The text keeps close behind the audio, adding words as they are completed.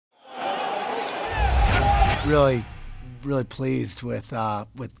really pleased with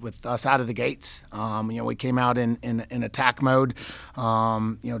us out of the gates. We came out in attack mode,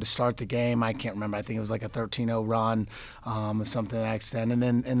 to start the game. I can't remember. I think it was like a 13-0 run, or something to that extent. And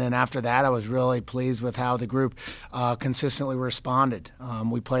then after that, I was really pleased with how the group consistently responded.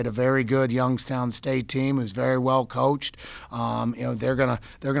 We played a very good Youngstown State team who's very well coached. They're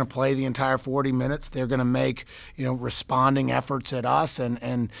gonna play the entire 40 minutes. They're gonna make responding efforts at us,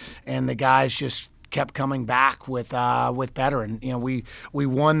 and the guys just kept coming back with better, and we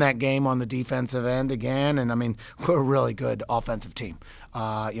won that game on the defensive end again. And I mean, we're a really good offensive team.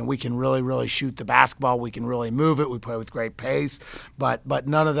 We can really shoot the basketball. We can really move it. We play with great pace, but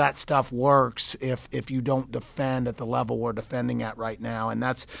none of that stuff works if you don't defend at the level we're defending at right now, and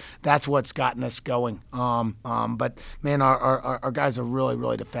that's what's gotten us going. But man, our guys are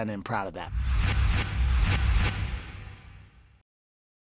really defending. I'm proud of that.